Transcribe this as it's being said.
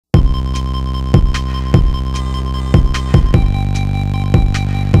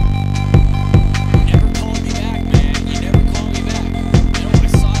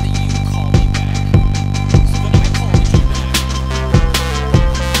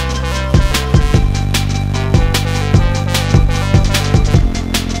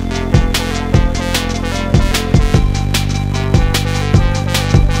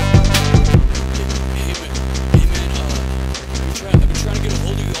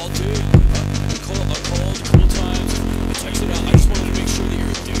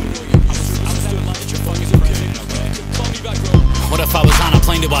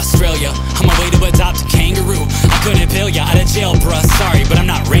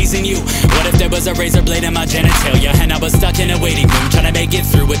between you? What if there was a razor blade in my genitalia and I was stuck in a waiting room trying to make it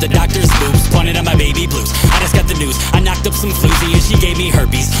through with the doctor's boobs pointed at my baby blues? I just got the news, I knocked up some floozy and she gave me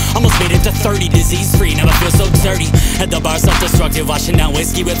herpes. Almost made it to 30, disease free, now I feel so dirty. At the bar, self-destructive, washing down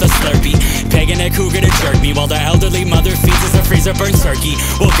whiskey with a Slurpee, begging a cougar to jerk me while the elderly mother feeds us a freezer burnt turkey.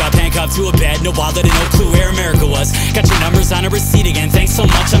 Woke up handcuffed to a bed, no wallet and no clue where America was. Got your numbers on a receipt again, thanks so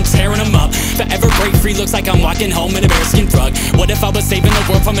much, I'm tearing them up. Forever break free, looks like I'm walking home in a bearskin rug. What if I was saving the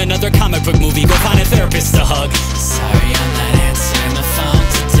world from another comic book movie? Go find a therapist to hug. Sorry, I'm not answering the phone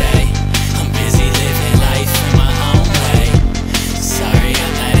today. I'm busy living life in my own way. Sorry,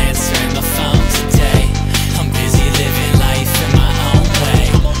 I'm not answering the phone today. I'm busy living life in my own way.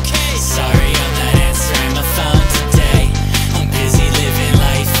 Sorry, I'm not answering the phone today. I'm busy living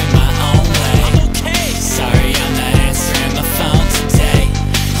life in my own way. Sorry, I'm not answering the phone today.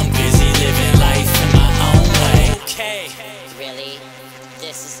 I'm busy living life in my own way. Really?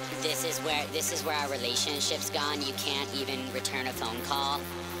 This is where our relationship's gone. You can't even return a phone call.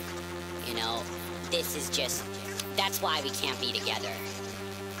 You know, that's why we can't be together.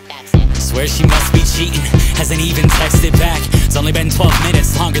 That's it. Swear she must be cheating, hasn't even texted back. It's only been 12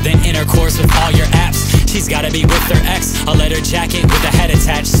 minutes longer than intercourse with all your apps. She's gotta be with her ex, a leather jacket with a head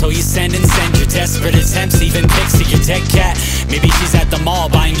attached. So you send and send your desperate attempts, even pics of your dead cat. Maybe she's at the mall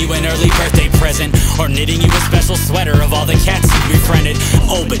buying you an early birthday present, or knitting you a special sweater of all the cats you befriended.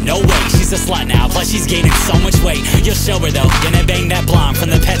 Oh, but no way, she's a slut now, plus she's gaining so much weight. You'll show her though, gonna bang that blonde from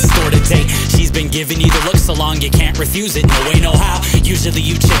the pet store today. She's been giving you the look so long you can't refuse it, no way, no how. Usually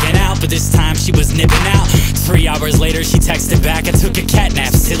you chicken out, but this time she was nipping out. 3 hours later she texted back, I took a cat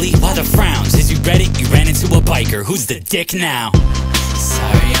nap, silly. Why the frowns? Is you read it? You ran into a biker, who's the dick now?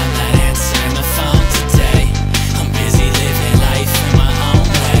 Sorry, I'm not answering the phone today. I'm busy living life in my own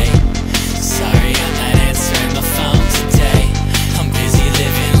way. Sorry, I'm not answering the phone today. I'm busy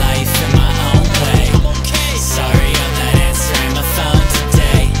living life in my own way. Sorry, I'm not answering the phone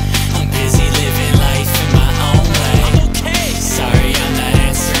today. I'm busy living life in my own way. Sorry, I'm not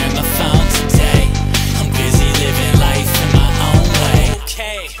answering the phone today. I'm busy living life in my own way.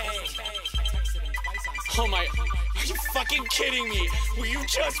 Oh my, are you fucking kidding me? Will you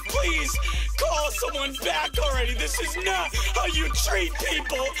just please call someone back already? This is not how you treat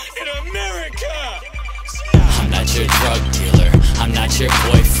people in America! I'm not your drug dealer, I'm not your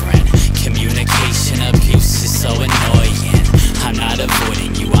boyfriend. Communication abuse is so annoying. I'm not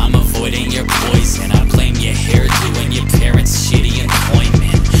avoiding you, I'm avoiding your poison. I blame your hairdo and your parents' shitty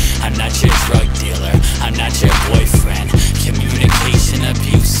employment. I'm not your drug dealer, I'm not your boyfriend. Communication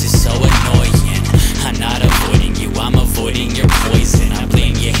abuse is so annoying. I'm not avoiding you, I'm avoiding your poison. I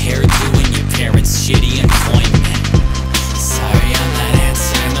blame your hairdo and your parents' shitty employment. Sorry, I'm not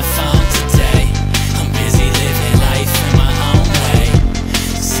answering the phone today. I'm busy living life in my own way.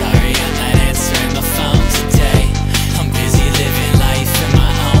 Sorry, I'm not answering the phone today. I'm busy living life in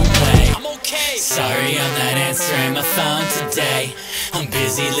my own way. Sorry, I'm not answering my phone today. I'm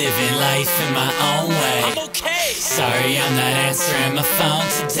busy living life in my own way. Sorry, I'm not answering my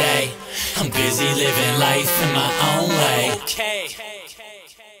phone today. I'm busy living life in my own way.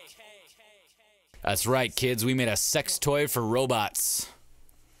 That's right, kids, we made a sex toy for robots.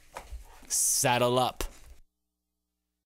 Saddle up.